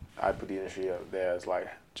 I put the industry up there as like.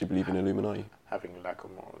 Do you believe in Illuminati? Having lack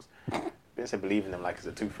of morals. I didn't say believe in them like it's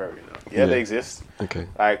a tooth fairy, you know. Yeah, they exist. Okay.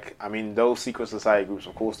 Like, I mean, those secret society groups,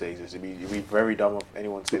 of course they exist. It'd be very dumb if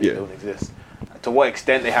anyone said they don't exist. To what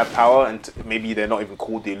extent they have power, and maybe they're not even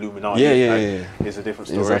called the Illuminati. It's a different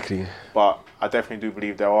story. Exactly. But I definitely do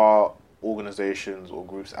believe there are organizations or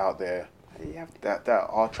groups out there that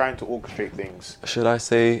are trying to orchestrate things. Should I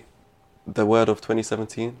say the word of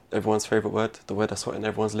 2017? Everyone's favorite word, the word that's hot in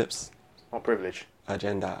everyone's lips. Not privilege.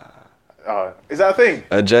 Agenda. Is that a thing?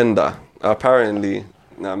 Agenda. Apparently,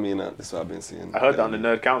 this is what I've been seeing. I heard that on the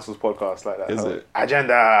Nerd Council's podcast, like that. Is it?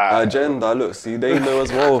 Agenda. Look, see, they know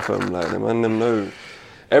as well, fam. Like, them know.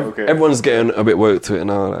 Everyone's getting a bit woke to it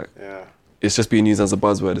now. Like, it's just being used as a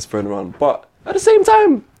buzzword. It's thrown around. But at the same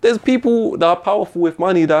time, there's people that are powerful with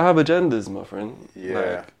money that have agendas, my friend. Yeah.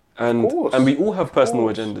 Like, and we all have personal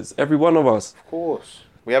agendas. Every one of us. Of course.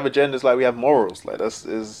 We have agendas like we have morals. Like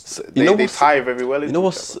they tie very well into You know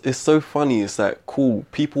what's it's so funny? It's like, cool,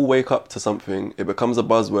 people wake up to something, it becomes a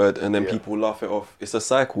buzzword, and then people laugh it off. It's a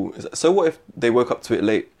cycle. So what if they woke up to it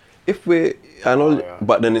late?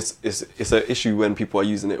 But then it's an issue when people are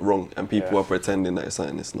using it wrong and people are pretending that it's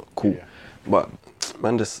something that's not cool. But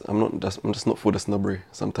man, I'm just not for the snobbery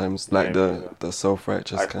sometimes. Like the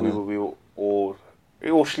self-righteous like kind of. We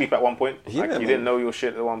all sleep at one point. You didn't know your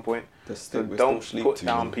shit at one point. So don't put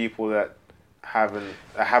down people that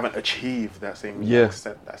haven't achieved that same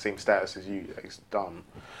that same status as you. It's dumb.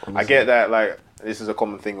 Honestly. I get that. Like, this is a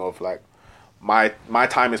common thing of like, my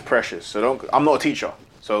time is precious. So I'm not a teacher.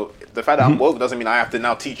 So the fact that I'm woke doesn't mean I have to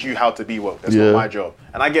now teach you how to be woke. That's not my job.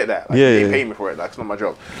 And I get that. Like, you pay me for it. That's not my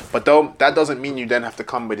job. But that doesn't mean you then have to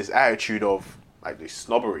come with this attitude of like this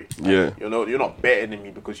snobbery. Like, you're not better than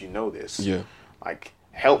me because you know this. Yeah. Like,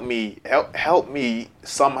 help me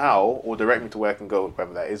somehow, or direct me to where I can go,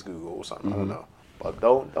 whether that is Google or something. I don't know. But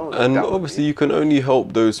don't. And obviously, you can only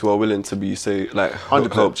help those who are willing to be, like,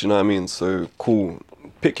 helped. You know what I mean? So cool.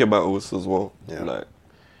 Pick your battles as well. Yeah. Like,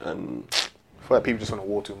 and I feel like people just want to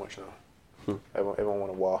war too much now. Everyone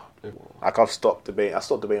want to war. Like, I stopped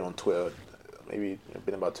debating on Twitter. Maybe it's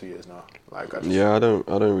been about 2 years now. Like, I don't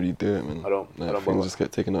really do it, man. I don't things just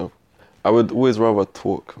get taken off. I would always rather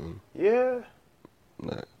talk, man. Yeah.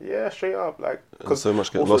 Yeah, straight up. Like, because so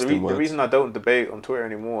much gets lost in words. The reason I don't debate on Twitter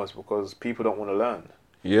anymore is because people don't want to learn.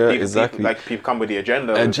 Yeah, exactly. People come with the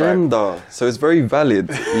agenda. So it's very valid.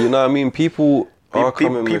 You know what I mean? People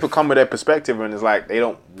come with their perspective, and it's like they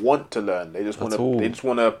don't want to learn. They just want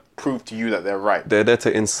to prove to you that they're right. They're there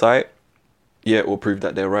to incite, or prove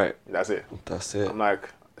that they're right. That's it. I'm like,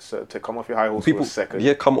 so to come off your high horse for a second.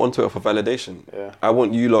 Yeah, come onto it for validation. Yeah. I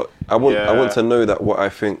want you lot. I want to know that what I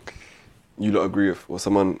think, you lot agree with, or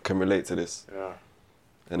someone can relate to this. Yeah.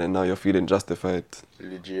 And then now you're feeling justified.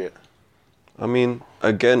 Legit. I mean,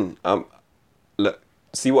 again,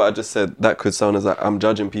 see what I just said? That could sound as like I'm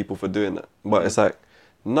judging people for doing that. But it's like,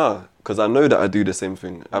 nah, because I know that I do the same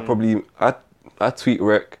thing. I tweet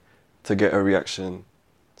rec to get a reaction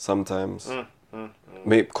sometimes.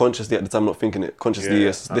 Maybe consciously at the time, not thinking it. Consciously,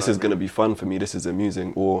 yes, this is going to be fun for me, this is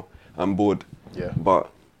amusing, or I'm bored. Yeah. But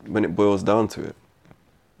when it boils down to it,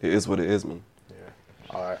 it is what it is, man.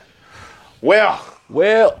 Yeah. All right.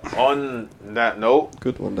 Well, on that note.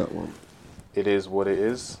 Good one, that one. It is what it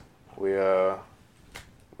is. We're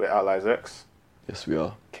Outliers X. Yes, we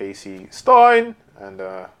are. Casey Stein and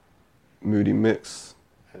Moody Mix.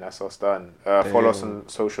 And that's us done. Follow us on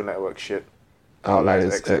social network shit.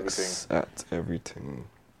 Outliers X at everything.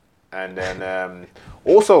 And then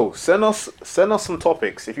also send us some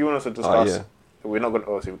topics if you want us to discuss. We're not going to,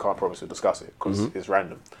 obviously we can't promise to discuss it because it's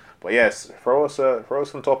random. But yes, throw us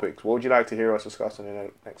some topics. What would you like to hear us discussing in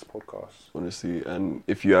the next podcast? Honestly, and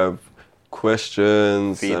if you have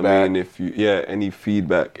questions, feedback. I mean, if you any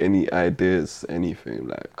feedback, any ideas, anything,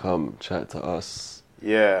 like come chat to us.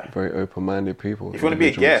 Yeah. Very open-minded people. If you want to be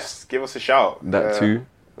a guest, give us a shout. That too.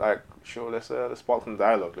 Like, sure, let's spark some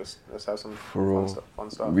dialogue. Let's have some fun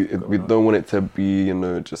stuff. We don't want it to be,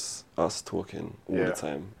 just us talking all the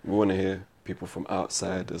time. We want to hear people from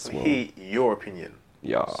outside as well. Hear your opinion.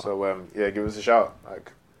 Yeah. So give us a shout.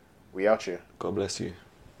 Like, we out here. God bless you.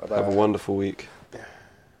 Bye-bye. Have a wonderful week.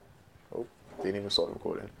 Oh, didn't even start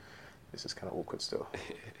recording. This is kind of awkward still.